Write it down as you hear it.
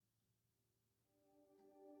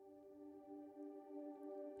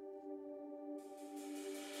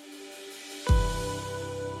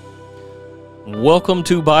Welcome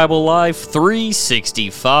to Bible Life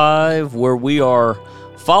 365, where we are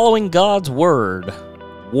following God's Word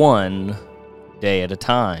one day at a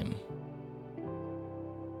time.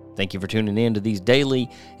 Thank you for tuning in to these daily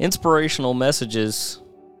inspirational messages.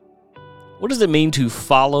 What does it mean to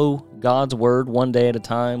follow God's Word one day at a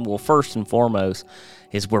time? Well, first and foremost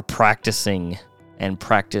is we're practicing, and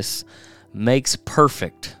practice makes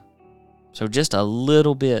perfect. So just a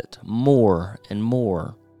little bit more and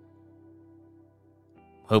more.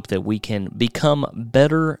 Hope that we can become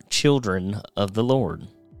better children of the Lord.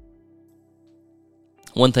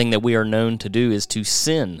 One thing that we are known to do is to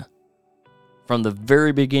sin. From the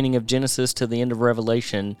very beginning of Genesis to the end of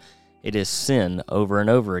Revelation, it is sin over and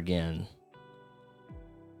over again.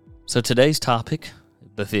 So today's topic,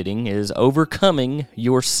 befitting, is overcoming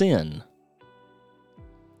your sin.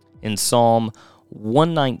 In Psalm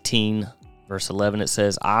 119, verse 11, it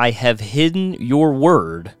says, "I have hidden your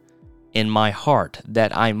word in my heart,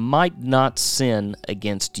 that I might not sin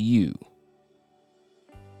against you."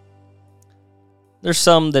 There's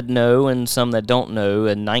some that know and some that don't know.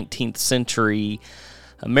 A 19th century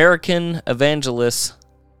American evangelist,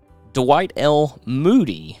 Dwight L.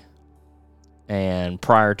 Moody. And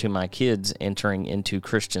prior to my kids entering into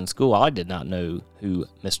Christian school, I did not know who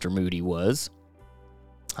Mr. Moody was,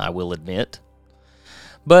 I will admit.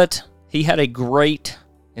 But he had a great,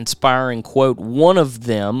 inspiring quote. One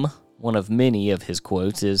of many of his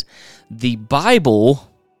quotes is, "The Bible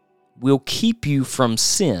will keep you from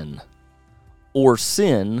sin, or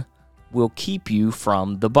sin will keep you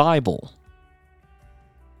from the Bible."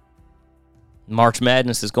 March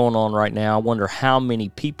Madness is going on right now. I wonder how many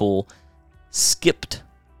people skipped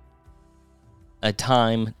a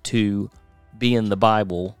time to be in the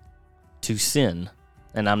Bible to sin.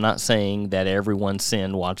 And I'm not saying that everyone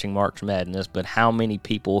sinned watching March Madness, but how many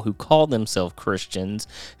people who call themselves Christians,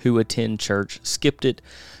 who attend church, skipped it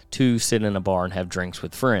to sit in a bar and have drinks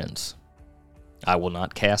with friends? I will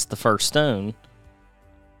not cast the first stone,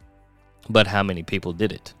 but how many people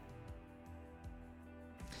did it?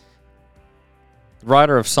 The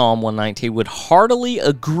writer of Psalm 119 would heartily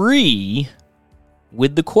agree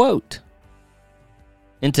with the quote.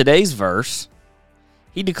 In today's verse,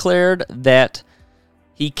 he declared that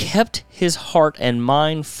he kept his heart and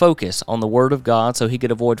mind focused on the Word of God so he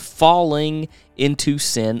could avoid falling into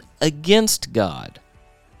sin against God.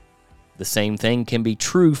 The same thing can be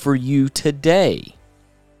true for you today.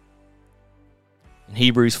 In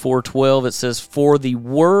Hebrews 4:12 it says, "For the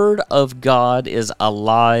Word of God is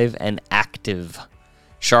alive and active.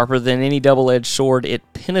 Sharper than any double-edged sword,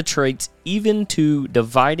 it penetrates even to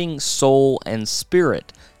dividing soul and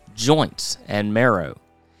spirit, joints and marrow.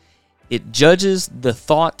 It judges the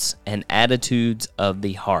thoughts and attitudes of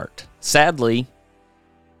the heart." Sadly,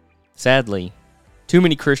 too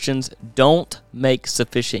many Christians don't make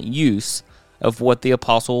sufficient use of what the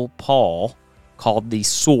Apostle Paul called the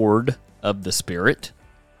sword of the Spirit,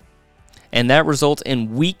 and that results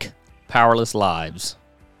in weak, powerless lives.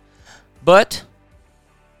 But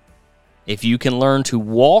if you can learn to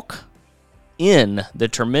walk in the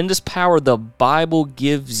tremendous power the Bible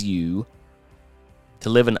gives you to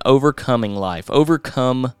live an overcoming life,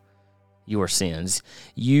 overcome your sins,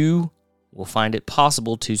 you will find it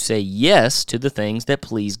possible to say yes to the things that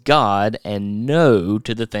please God and no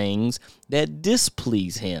to the things that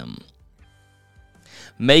displease Him.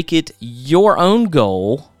 Make it your own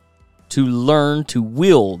goal to learn to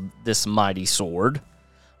wield this mighty sword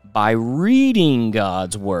by reading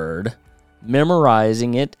God's Word,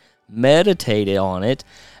 memorizing it, meditate on it,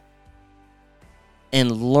 and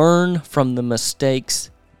learn from the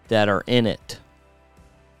mistakes that are in it.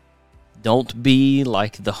 Don't be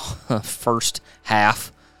like the first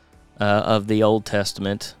half of the Old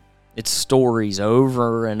Testament. It's stories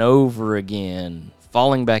over and over again,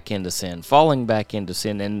 falling back into sin,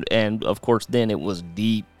 and of course then it was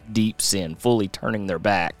deep, deep sin, fully turning their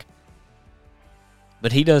back.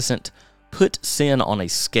 But he doesn't put sin on a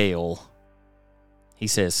scale. He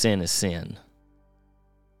says sin is sin.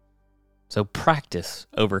 So practice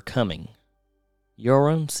overcoming your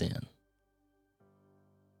own sin.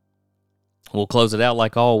 We'll close it out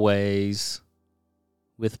like always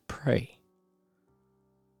with pray.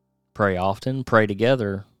 Pray often, pray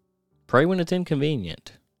together, pray when it's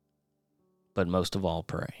inconvenient, but most of all,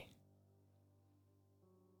 pray.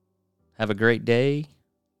 Have a great day.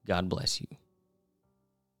 God bless you.